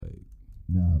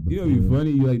Nah, but it'd be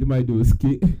funny. You like they might do a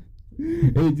skit.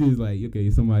 It's just like okay,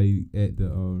 somebody at the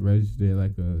register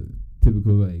like a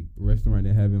typical like restaurant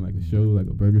they're having like a show like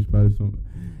a burger spot or something,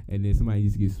 and then somebody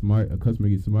just gets smart, a customer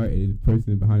gets smart, and the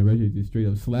person behind the register just straight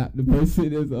up slap the person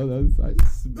that's on the other side.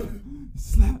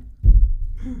 Slap.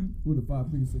 With the 5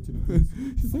 fingers to the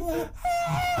face. Slap.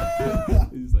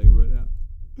 It's just like run out.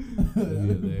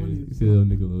 You see that on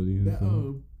Nickelodeon.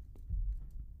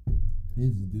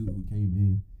 Here's a dude who came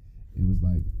in and was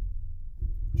like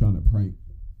trying to prank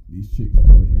these chicks that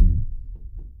were in.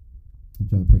 I'm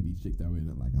trying to prank these chicks that were in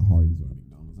like a Hardee's or a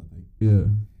McDonald's, I think. Yeah.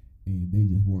 And they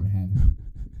just weren't having it.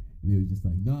 And they was just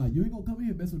like, nah, you ain't gonna come in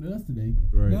here and mess with us today.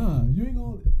 Right. Nah, you ain't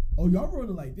gonna. Oh, y'all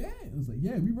running like that? It was like,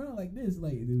 yeah, we running like this.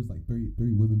 Like there was like three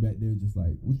women back there, just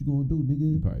like, what you gonna do,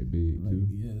 nigga? Probably big like, too.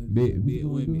 Yeah, big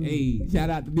women. Hey, shout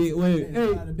out to big women. Hey,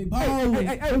 shout out to big bone.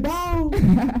 Hey,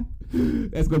 bone.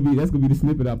 That's gonna be the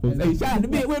snippet I post. Hey, shout out to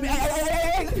big women.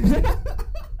 Hey.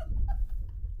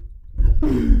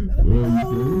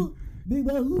 Big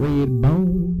bone.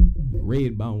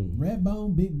 Red bone. Red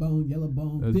bone, big bone, yellow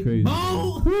bone. That's big crazy.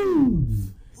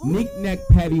 Bone. Knick knack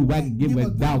patty whack give a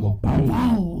dog a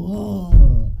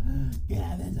bone. Get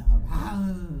out of this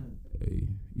house. Hey,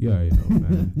 you already know,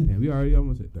 man. Damn, we already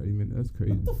almost at 30 minutes. That's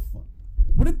crazy. What the fuck?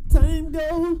 Where the time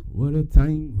go? What a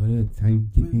time.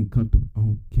 Getting comfortable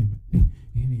on camera.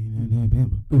 Hey,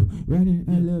 Alabama. Right in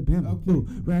Alabama. Okay.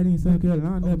 Right in South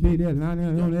Carolina. Big that line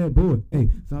on that board. Hey,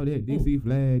 saw that Dixie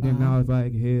flag. Then I was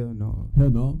like, hell no. Hell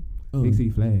no. Dixie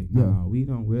flag. No, we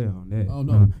don't wear on that. Oh,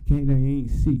 no. Can't they ain't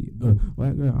see it.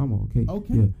 White girl, I'm okay.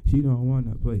 Okay. Yeah, she don't want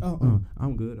to play.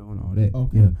 I'm good on all that.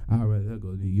 Okay. Yeah, I'd rather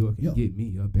go to New York and get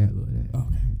me a battle of that.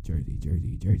 Okay. Jersey.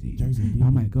 Jersey. I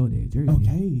might go there. Jersey.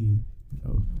 Okay.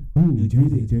 Oh. New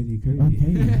Jersey, crazy.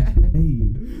 Okay.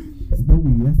 Hey.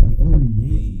 Snowy, that's a flurry.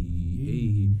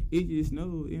 Hey. It just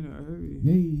snowed in a hurry.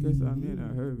 Yay. Cause I'm in a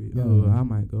hurry. Yeah. Oh, I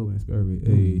might go and scurry.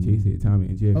 Hey, Chase it, Tommy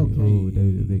and Jerry. Okay. Oh,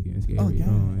 they was looking scary. Okay.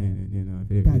 And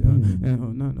ferry.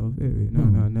 Not no ferry.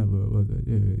 No, never was a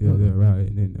ferry. They're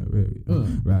riding in the ferry.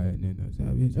 Riding in the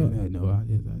savage. No, I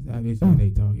just a savage. And they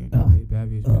talking. They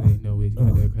babish. But they know it's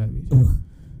got their crabbish.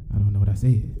 I don't know what I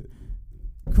said.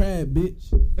 Crab,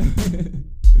 bitch.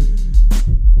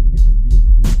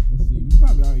 Let's see. We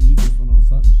probably already used this one on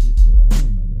something shit, but I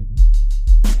don't know about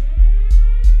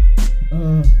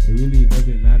it. It really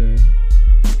doesn't matter.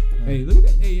 Hey, look at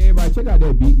that. Hey, everybody, check out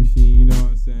that beat machine. You know what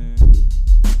I'm saying?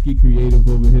 Get creative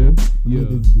over here. Yeah.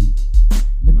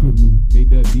 Look at me. Made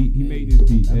that beat. He made this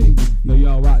beat. Hey, so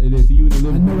y'all rock to this. You in the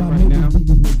living room right now?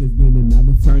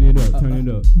 Turn it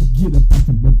up. Get up out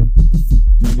the motherfucking seat.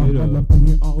 Turn it I'm up. up in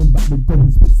here, all about to go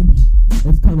and spit some heat.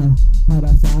 It's kinda hot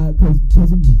outside, cause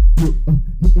of me.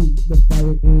 Hitting the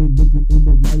fire and nigga in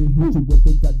the liar. Hit you with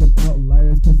the goddamn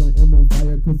outliers, cause I am on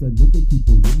fire. Cause a nigga keep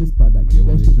it in the spot. I get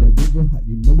that shit that river hot.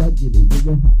 You know I get it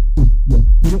river hot. Yeah,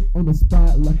 get it on the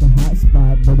spot like a hot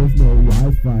spot, but there's no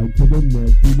Wi-Fi. To the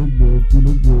net, through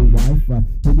the wood, Wi-Fi.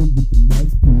 Hit it with the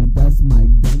max speed, that's my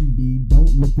gun beat. Don't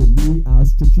look at me, I'll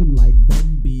stretch you like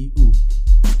Gumby.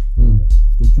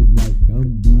 Stretch you like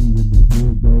Gumby in the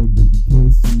hero that you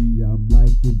can't see. I'm like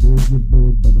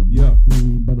invisible, but I'm not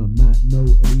free. But I'm not no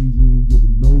Asian,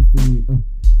 getting no free.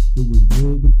 Doing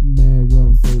good with the mag,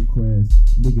 I'm so crass.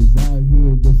 Niggas out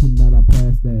here wishing that I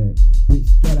passed that. Bitch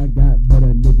that I got, but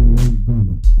a nigga ain't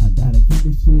gonna. I gotta keep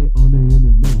the shit on the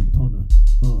internet, I'm gonna.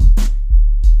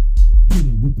 Hit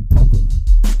him with the poker.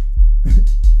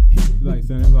 Like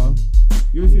Santa Claus?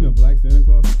 You ever seen a black Santa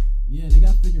Claus? Yeah, they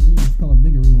got figurines. Call them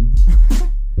niggerines.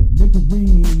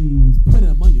 Niggerines. Put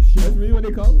them on your shirt. That's really what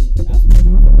they call it? That's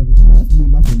really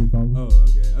my favorite call them. Oh,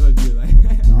 okay. I thought you were like...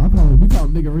 No, we call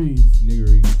them niggerines.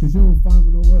 Niggerines. Because you don't find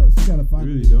them nowhere else. You gotta find them.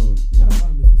 You really don't. You gotta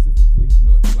find them in specific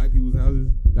places. Black people's houses?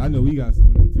 I know we got some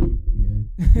of them too. Yeah.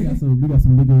 We got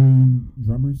some niggerine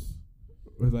drummers.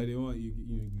 It's like they want you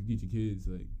get your kids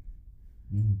like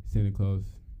Santa Claus.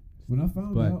 When I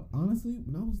found out, honestly,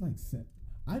 when I was like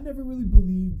I never really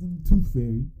believed in the Tooth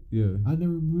Fairy. Yeah. I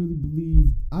never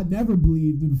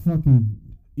believed in fucking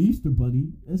Easter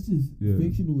Bunny. That's just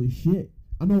fictional as shit.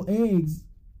 I know eggs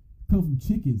come from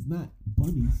chickens, not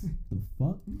bunnies. The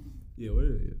fuck? Yeah, what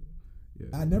is it? Yeah.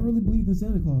 I never really believed in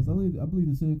Santa Claus. I believed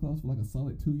in Santa Claus for like a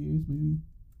solid 2 years, maybe.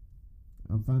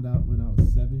 I found out when I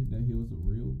was 7 that he wasn't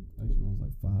real. Actually, when I was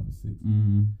like 5 or 6.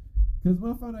 Because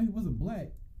when I found out he wasn't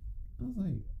black, I was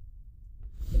like,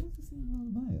 what's the Santa Claus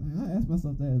black? Like, I asked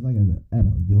myself that at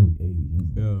a young age. I was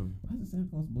like, why is the Santa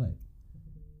Claus black?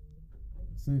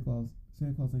 Santa Claus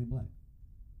ain't black.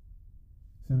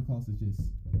 Santa Claus is just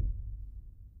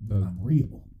not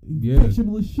real.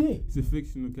 Fictional as shit. It's a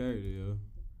fictional character, yo.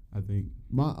 I think.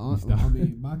 My aunt,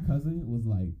 my cousin was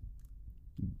like,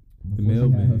 The before she had her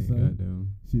mailman, son,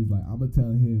 goddamn. she was like, I'm gonna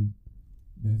tell him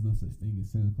there's no such thing as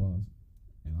Santa Claus,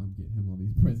 and I'm getting him all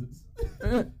these presents.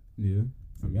 Yeah.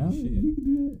 So I mean, y'all, shit. you can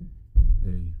do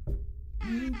Hey. that.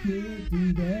 You can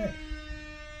do that.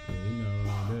 Yeah, you know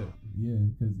all that. Yeah,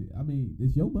 because I mean,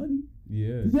 it's your money.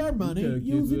 Yeah. It's your money. tell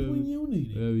Use kids it when you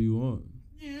need it. Whatever you want.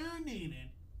 You need it.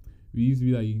 We used to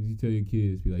be like, you tell your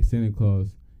kids, be like, Santa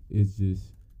Claus is just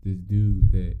this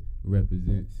dude that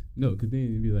represents. No, because then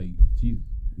it'd be like, Jesus.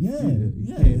 Yeah.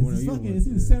 It's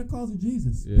either Santa Claus or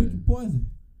Jesus. Yeah. Pick your poison.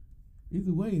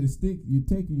 Either way, you're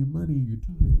taking your money and your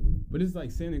time. But it's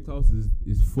like Santa Claus is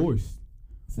forced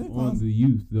Santa on Claus, the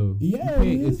youth, though. Yeah, you can't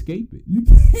it is. escape it. You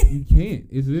can't. You can't.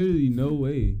 It's literally no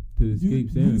way to escape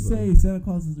Santa You Claus. say Santa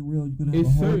Claus isn't real, you're gonna have It's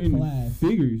a whole certain class.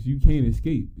 figures you can't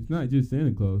escape. It's not just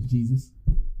Santa Claus. Jesus.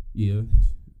 Yeah,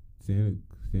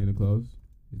 Santa Claus.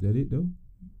 Is that it though?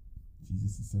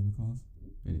 Jesus is Santa Claus.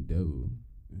 And the devil.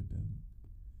 And,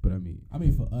 But I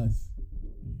mean, for us, yeah.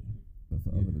 But for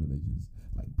Yeah. other religions,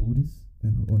 like Buddhists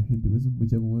or Hinduism,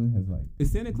 whichever one has like.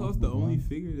 is Santa Claus the multiple only gods.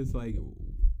 figure that's like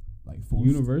Forced.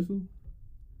 universal?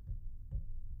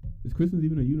 Is Christmas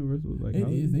even a universal like? It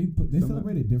holiday? is. They Somehow?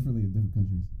 celebrate it differently in different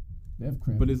countries. They have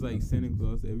crap. But it's like Santa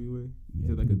Claus everywhere. Yeah,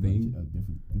 Is it like a pretty thing? much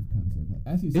different kind of Santa Claus.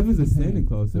 Actually, If it's a Japan. Santa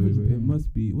Claus Some in everywhere, it Japan.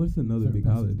 must be. What's another Certain big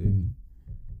parts of holiday? Japan.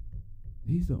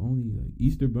 He's the only like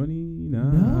Easter Bunny.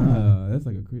 Nah, Nah. that's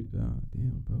like a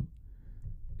damn, bro.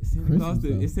 Is Santa Christmas, Claus though.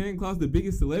 is Santa Claus the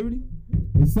biggest celebrity?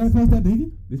 Is Santa Claus that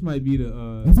nigga? This might be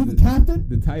the Is he the captain?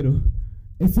 the title.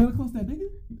 Is Santa Claus that nigga?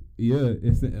 Yeah,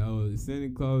 it's Santa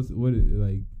Claus. What is it,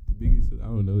 like the biggest? I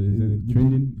don't know. Is Santa The-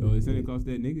 trending? Oh, is Santa Claus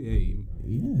that nigga? Hey,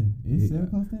 Yeah, is Santa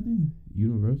Claus that nigga?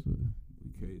 Universal.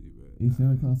 You crazy, bro. Is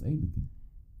Santa Claus a nigga?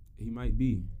 He might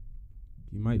be.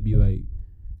 He might be like.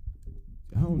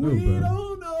 I don't know, We bro.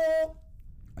 don't know.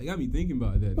 I got me thinking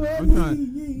about that. But I'm trying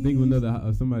to he think of is-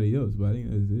 another somebody else, but I think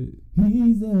that's it.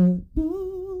 He's a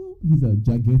gnome. He's a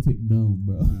gigantic gnome,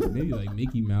 bro. Maybe like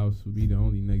Mickey Mouse would be the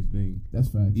only next thing, That's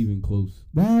facts. even close.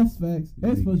 That's facts.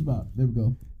 And Mickey. SpongeBob. There we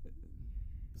go.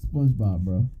 SpongeBob,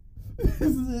 bro.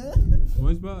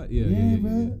 SpongeBob, yeah,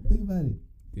 bro. Think about it.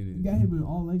 yeah. You got him in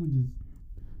all languages.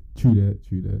 True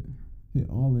that. In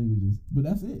all languages. But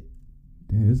that's it.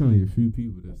 Damn, there's only a few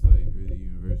people that's like really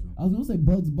universal. I was gonna say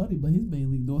Bugs Bunny, but his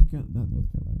mainly North Carolina,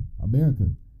 America.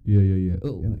 Yeah.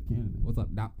 Oh, and like Canada. What's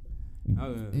up, Doc?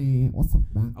 And what's up,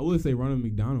 Doc? I would say Ronald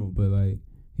McDonald, but like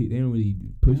they don't really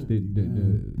push the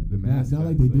mask. Not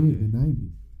like they did in the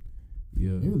 90s.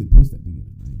 Yeah. They really pushed that nigga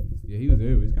in the 90s. Yeah, he was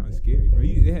there. It was kind of scary, bro.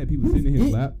 They had people sitting in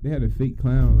his lap. They had a fake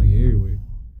clown like everywhere.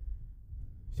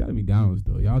 Shout out to McDonald's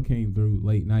though. Y'all came through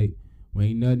late night when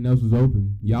ain't nothing else was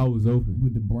open. Y'all was open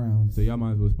With the Browns. so y'all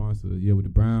might as well sponsor. Yeah, with the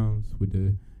Browns, with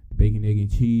the bacon, egg, and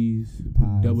cheese,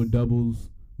 Pies. double doubles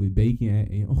with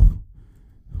bacon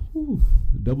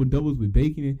double doubles with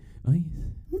bacon and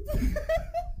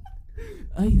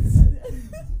ice.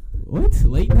 What?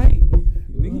 Late night?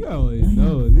 Nigga, you always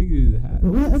know. Nigga is hot.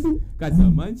 What? Got the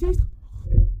munchies?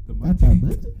 The I thought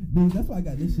munchies? Dude, that's why I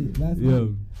got this shit last Yeah.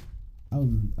 night. I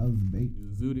was baked.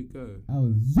 Zooted. I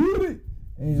was zooted.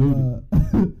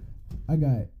 And I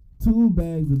got 2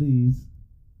 bags of these,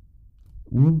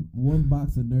 one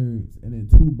box of Nerds, and then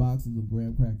 2 boxes of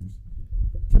graham crackers.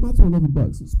 Came out to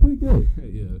 $11. It's pretty good.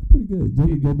 Yeah. Pretty good.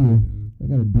 Jamie gave me I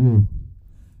got a deal.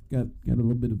 Got a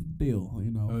little bit of a deal,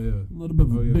 you know. Oh, yeah. A little bit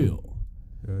of a yeah. deal.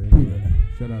 Yeah.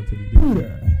 Shout out to the deal.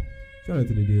 Shout out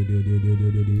to the deal.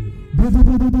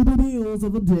 Deals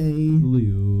of the day.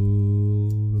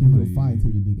 Leo. Give him a fire to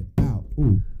you, nigga. Ow.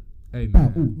 Ooh. Hey, Ow.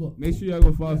 man. Ooh. Look. Make sure y'all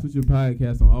go follow Swisher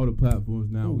Podcast on all the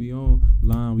platforms now. Ooh. We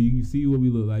online. You can see what we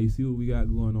look like. You see what we got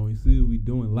going on. You see what we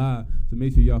doing live. So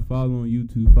make sure y'all follow on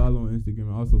YouTube, follow on Instagram,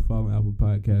 and also follow on Apple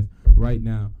Podcasts right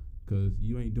now. Because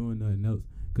you ain't doing nothing else.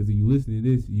 Because if you listen to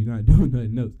this, you're not doing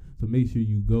nothing else. So make sure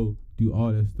you go do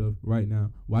all that stuff right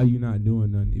now. Why you not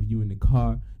doing nothing? If you in the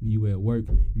car, if you at work,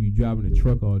 if you driving the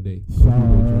truck all day. Go do that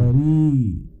truck.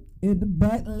 Shawty in the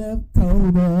back left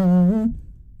corner.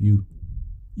 You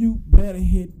better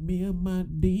hit me on my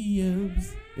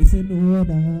DMs. It's in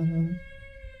order.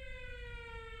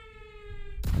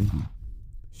 Thank you.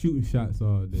 Shooting shots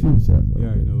all day. Shooting shots all You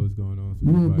already day. know what's going on. You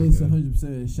Swisher don't miss Podcast. 100%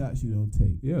 of the shots you don't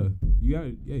take. Yeah. You got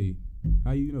it. Hey,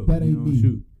 how you know? That you ain't don't me.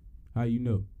 shoot. How you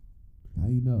know? How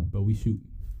you know? But we shoot.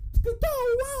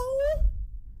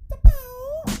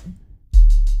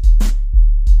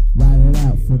 Ride it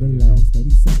out for the last 30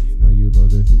 seconds. You know you about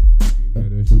to shoot. You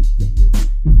gotta shoot.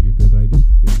 You cause I do.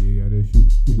 If you gotta shoot.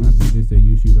 And I mean to say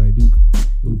you shoot like Duke.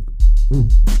 Ooh.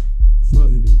 Fuck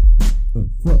Duke.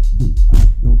 Fuck dude. I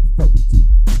don't fuck with you.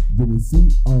 You will see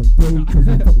all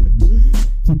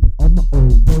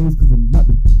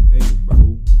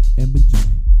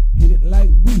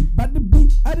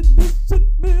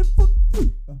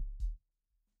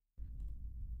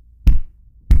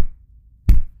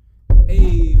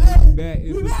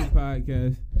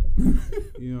podcast.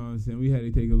 You know what I'm saying? We had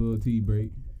to take a little tea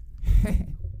break.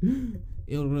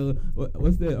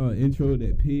 What's that intro?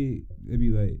 That pig? It'd be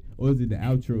like, or is it the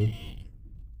outro?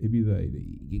 It'd be like,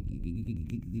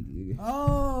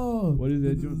 oh, what is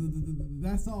that?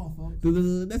 That's all, folks.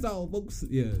 That's all, folks.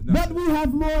 Yeah. No, but we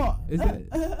have more. Is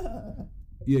that?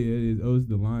 Yeah, it is. Oh, it's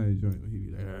the lion joint. He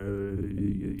be like,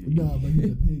 no, but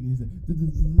he's a pig. He's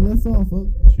that's all,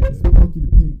 folks. It's Porky the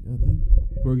pig, I think.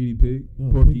 Porky the pig.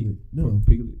 No, Porky. Piglet. No.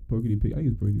 Piglet. Porky the pig. I think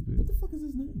it's Porky the pig. What the fuck is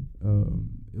his name?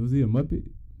 Was he a Muppet?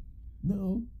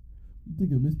 No, you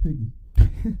think of Miss Piggy?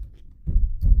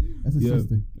 That's a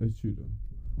sister. That's true though.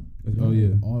 Oh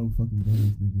yeah. All them fucking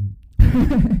gummies,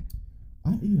 nigga.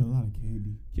 I eat a lot of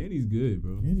candy. Candy's good,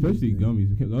 bro. Candy Especially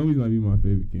gummies. Gummies might be my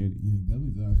favorite candy. Yeah,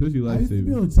 gummies are. Especially I used to be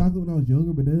lifesavers. on chocolate when I was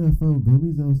younger, but then I found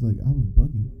gummies. I was like, I was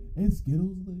bugging. And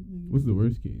Skittles, like, nigga. What's the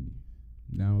worst candy?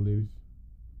 Now laters.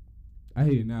 I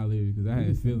hate it now laters because I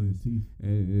had feelings. And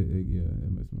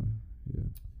that messed my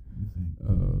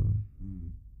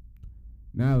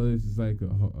Now it's just like a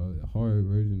hard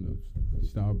version of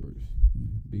Starburst.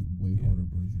 Big, way harder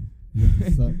version. You have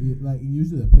to suck it, like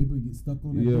usually the paper gets stuck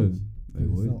on that. Yeah, like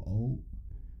it's so old.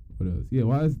 What else? Yeah,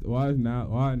 why are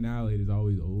Annihilators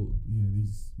always old? Yeah, they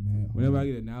just mad. Whenever I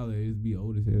get Annihilator, it's be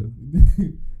old as hell. It's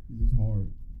just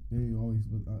hard. They ain't always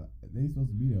supposed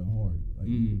to be that hard. Like,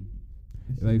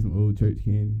 like some old church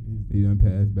candy. They done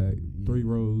passed back. 3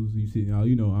 rows. You sitting out.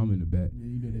 You know I'm in the back. Yeah,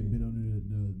 you know they've been under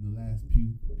the last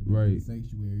pew. Right. The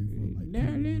sanctuary for like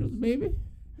Annihilators, baby.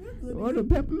 Or the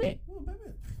peppermint.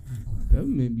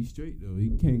 Peppermint be straight though.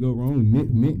 You can't go wrong.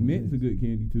 Mint's a good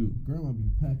candy too. Grandma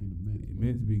be packing the mint.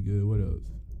 Mint's be good. What else?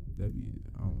 That be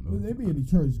I don't know. They be in the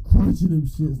church crunching them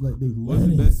shits like they lettuce. What's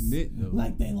the best mint though?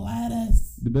 Like they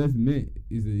lettuce. The best mint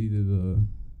is either the.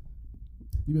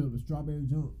 You know the strawberry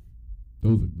junk.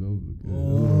 Those are good.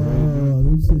 Oh,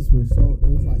 those shits were so. It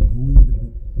was like gooey in the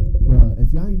bit. Bruh,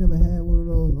 if y'all ain't never had one of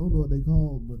those, I don't know what they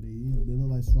called, but they look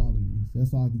like strawberries.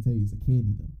 That's all I can tell you. It's a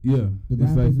candy though. Yeah, the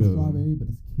it's like a strawberry, but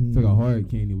it's candy. It's like a hard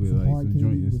candy with like some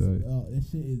joint inside. That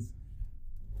shit is.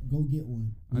 Go get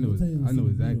one. I know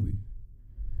exactly.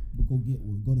 But go get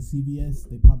one. Go to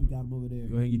CVS. They probably got them over there.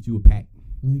 Go ahead and get you a pack.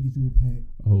 Go ahead and get you a pack.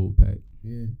 A whole pack.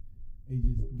 Yeah. And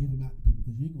just give them out to people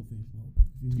because you ain't gonna finish the whole pack.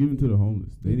 Give them to the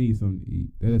homeless. They need something to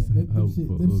eat. That's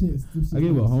helpful. I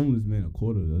gave a homeless man a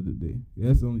quarter the other day.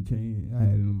 That's the only change I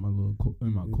had in my little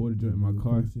quarter joint in my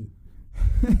car.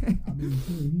 I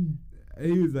mean,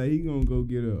 he was like, he gonna go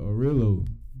get a Rillo.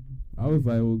 I was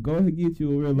like, well, go ahead and get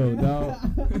you a Rillo, dog.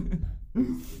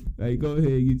 Like, go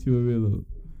ahead and get you a Rillo.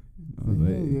 I was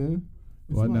like, yeah.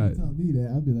 Why not? Tell me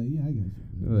that, I'd be like, yeah, I got you.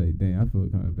 Like, dang, I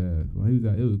felt kind of bad. Well, he was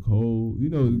like, it was cold. You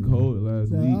know, it was cold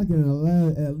last week. I can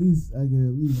at least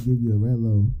give you a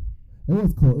Rillo. It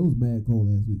was cold. It was mad cold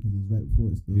last week because it was right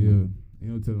before it started. Yeah. You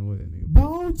don't tell me what that nigga.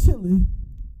 Bone chilling.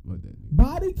 What that nigga?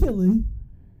 Body killing.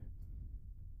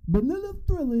 Vanilla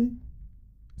thrilling.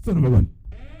 Son of a gun.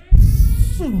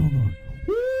 Son of a gun.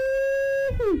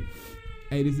 Woo-hoo.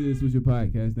 Hey, this is Swisher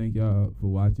Podcast. Thank y'all for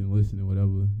watching, listening,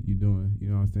 whatever you doing. You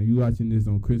know what I'm saying? You watching this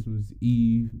on Christmas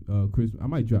Eve, Christmas. I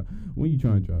might drop. When you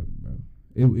trying to drop it, bro?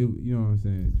 You know what I'm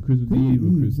saying? Christmas Eve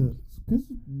or Christmas?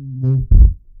 Christmas.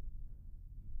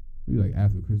 Maybe like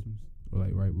after Christmas or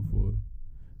like right before.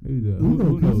 Maybe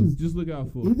who knows? Just look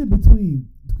out for either between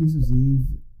Christmas Eve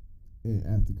and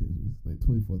after Christmas, like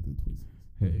 24th and 26th.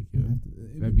 Heck yeah,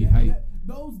 that'd be hype.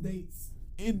 Those dates.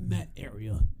 In that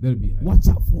area, that'll be hype. Watch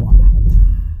out for it.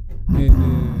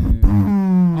 And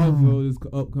then also this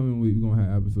upcoming week we're gonna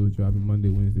have episodes dropping Monday,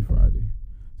 Wednesday, Friday.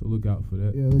 So look out for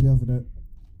that. Yeah, look out for that.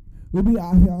 We'll be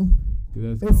out here.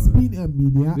 It's been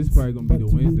immediate. This is probably gonna be the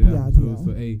Wednesday episode.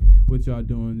 So hey, what y'all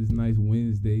doing this nice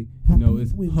Wednesday? You know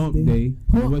it's hump day.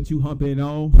 What you humping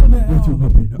on? What you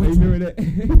humping on? You remember that?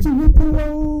 What you humping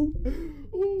on?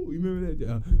 Ooh, you remember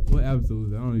that? What episode was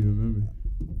that? I don't even remember.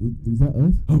 Was that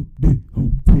us? Hump day. I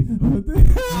remember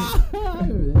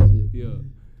that shit. Yeah.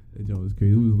 That joke was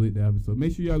crazy. It was lit, the episode.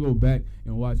 Make sure y'all go back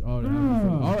and watch all the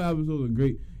episodes. All the episodes are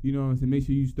great. You know what I'm saying? Make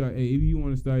sure you start. Hey, if you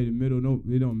want to start in the middle, no,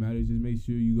 it don't matter. Just make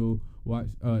sure you go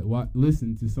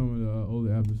listen to some of the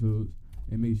older episodes,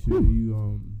 and make sure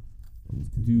you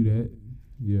do that.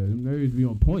 Yeah, them nerds be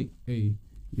on point. Hey,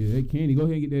 yeah, that candy. Go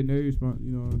ahead and get that nerd spot.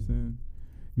 You know what I'm saying?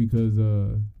 Because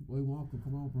wait, Walker,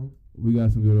 come on, bro. We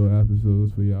got some good old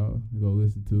episodes for y'all to go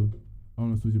listen to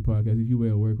on the Swisher Podcast. If you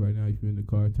at work right now, if you're in the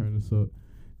car, turn us up.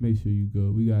 Make sure you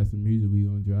go. We got some music we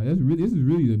gonna drop. This is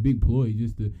really the big ploy,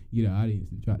 just to get an audience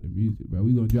and drop the music, bro.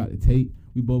 We gonna drop the tape.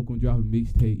 We both gonna drop a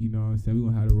mixtape. You know what I'm saying? We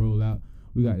gonna have to roll out.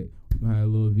 We got it. We gonna have a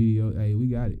little video. Hey, we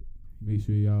got it. Make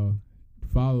sure y'all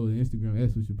follow the Instagram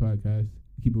at Swisher Podcast.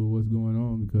 keep up with what's going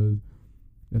on, because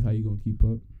that's how you gonna keep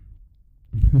up.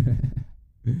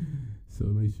 So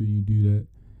make sure you do that,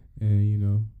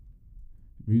 and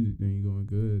music thing going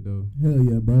good though. Hell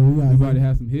yeah, bro. We about to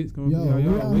have some hits coming. Yo,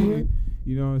 y'all waiting.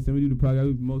 You know what I'm saying? We do the podcast.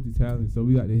 We multi-talent, so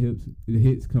we got the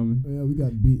hits coming. Yeah, we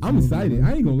got beats. I'm excited.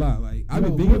 I ain't gonna lie. Like I've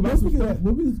been thinking about some stuff.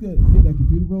 When we just get that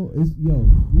computer, bro. We just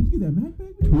get that Mac back.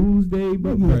 Tuesday,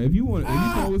 bro. If you want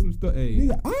with some stuff, hey.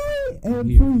 Nigga, I am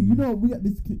free. We got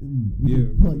this.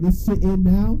 Plug this shit in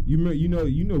now. You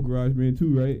know GarageBand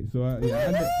too, right? So I've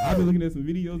been looking at some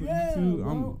videos on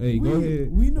YouTube. Go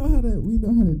ahead. We know how to.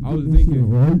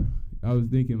 I was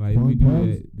thinking like if we do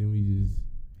that, then we just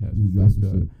have some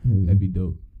stuff. That'd be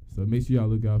dope. So make sure y'all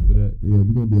look out for that. Yeah,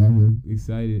 we're gonna be out here.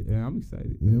 Excited. Yeah, I'm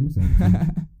excited. Yeah, I'm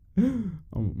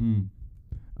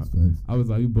excited. I was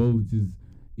like, we both just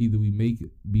either we make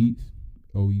beats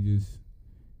or we just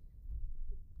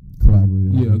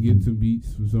collaborate. Yeah, or get some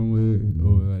beats from somewhere,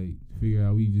 or like figure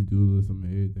out we just do a little some of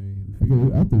everything.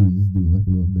 I think we just do like a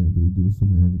little medley, do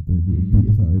some of everything. Do a beat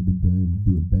that's already been done,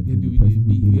 do it better. We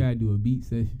gotta do a beat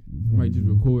session. We might just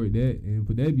record that, and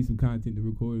for that'd be some content to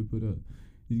record and put up.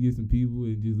 Just get some people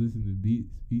and just listen to beat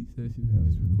sessions.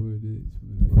 Just record it.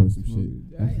 Record some shit.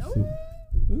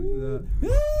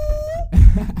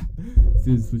 This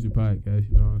is Swisher Podcast,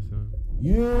 you know what I'm saying?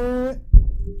 Yeah.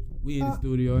 We in the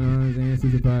studio, you know what I'm saying?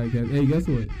 Swisher Podcast. Hey, guess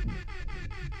what?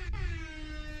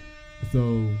 So,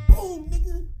 boom,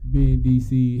 nigga. Be in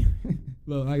DC.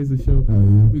 Look, like it's a show.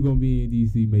 We're gonna be in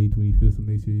DC May 25th, so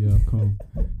make sure y'all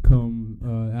come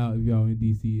out if y'all in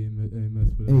DC and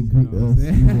mess with us. Hey, greet us. We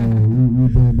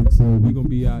doing the chill. We gonna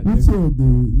be out there. We chill,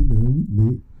 dude. We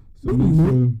lit. So make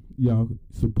sure y'all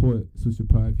support Swisher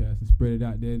Podcast and spread it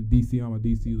out there in DC. All my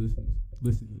DC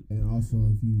listeners. And also,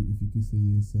 if you consider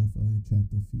yourself an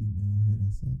attractive female, hit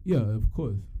us up. Yeah, of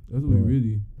course. That's what this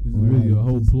is really a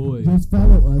whole ploy. Just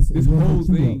follow us. This whole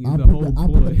thing is a whole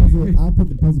ploy. I'll put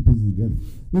the puzzle pieces together.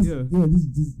 This is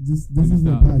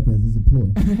a podcast. This is a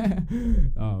ploy.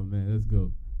 Oh man, let's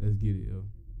go. Let's get it, yo.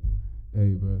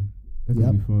 Hey, bro. That's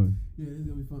gonna be fun. Yeah, it's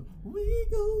gonna be fun.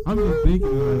 I'm just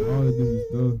thinking like all the different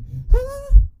stuff.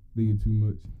 Thinking too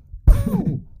much.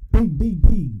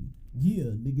 Big.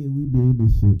 Yeah, nigga, we doing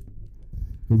this shit.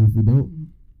 Because if we don't,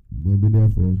 we'll be there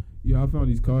for them. Yeah, I found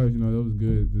these cars. That was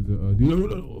good. Don't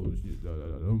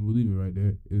believe it right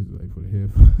there. It's like for the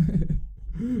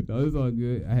headphones. No, it's all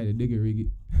good. I had a nigga rig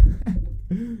it.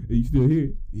 You still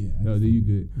here? Yeah. No, then you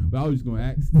good. But I was just gonna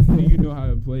ask, do you know how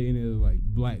to play any of the like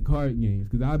black card games?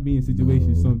 Because I be in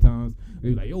situations sometimes.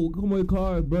 They like, yo, come on,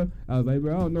 cards, bro. I was like,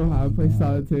 bro, I don't know how to play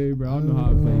solitaire, bro. I don't know how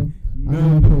to play. I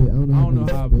don't know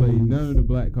how to play none of the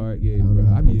black card games, bro.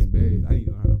 I be embarrassed. I didn't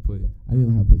know how to play. I didn't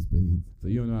know how to play spades. So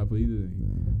you don't know how to play either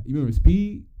thing. You remember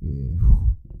Speed? Yeah.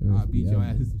 I beat your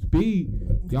ass with some Speed.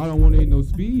 Y'all don't want to hit no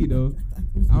Speed though.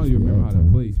 I don't even remember how to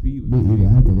play Speed. I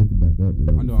have to look it back up.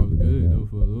 I know I was good though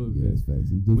for a little bit. Yeah,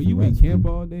 facts. When you in camp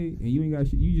all day and you ain't got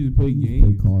shit, you just play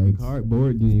games,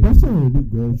 board games. Especially on the new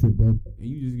girl trip, bro. And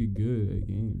you just get good at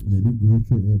games. The new girl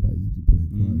trip, everybody used to be playing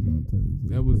cards all the time.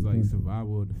 So that was like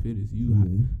survival of the fittest.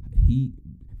 Heat.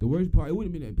 The worst part, it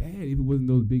wouldn't have been that bad if it wasn't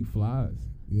those big flies.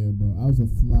 Yeah, bro. I was a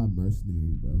fly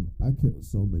mercenary, bro. I killed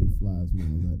so many flies when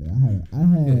I was out there.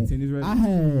 I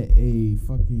had a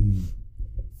fucking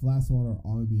fly swatter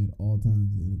on me at all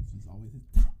times, and it was just always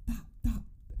top.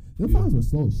 The flies were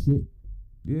slow as shit.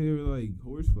 Yeah, they were like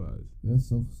horse flies. They're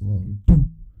so slow.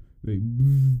 They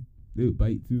would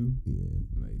bite too. Yeah.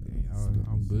 Like, dang,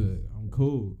 I'm good. I'm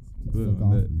cool. I'm good Fuck on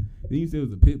off that. me. Then you said it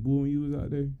was a pit bull when you was out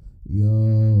there?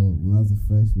 Yo, when I was a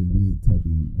freshman, me and Tubby,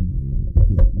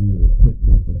 we were putting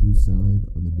up a new sign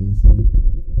on the ministry.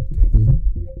 Hey, nigga,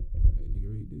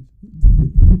 read this.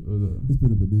 Let's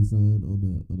put up a new sign on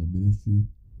the ministry,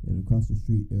 and across the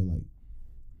street there's a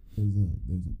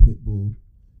pit bull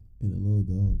and a little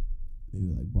dog. They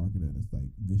were like barking at us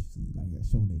like viciously, like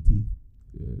showing their teeth.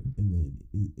 Yeah. And then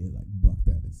it like bucked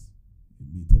at us. And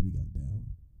me and Tubby got down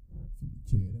from the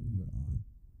chair that we were on,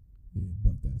 and it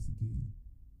bucked at us again.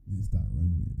 And then started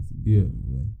running at us away.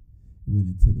 We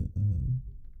went into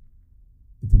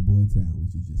Boytown,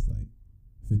 which is just like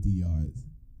 50 yards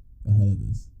ahead of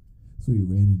us. So we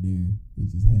ran in there and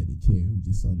just had the chair. We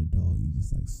just saw the dog. He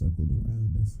just like circled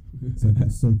around us,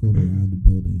 circled around the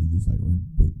building, and just like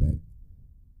went back.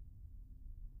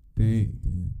 Dang.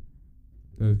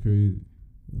 That's crazy.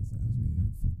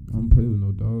 I don't play with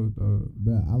no dogs, dog.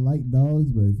 Bro, I like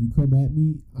dogs, but if you come at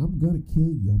me, I'm gonna kill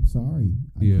you. I'm sorry.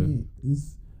 I can't.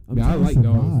 I like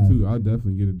dogs too. I'll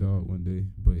definitely get a dog one day,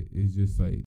 but it's just like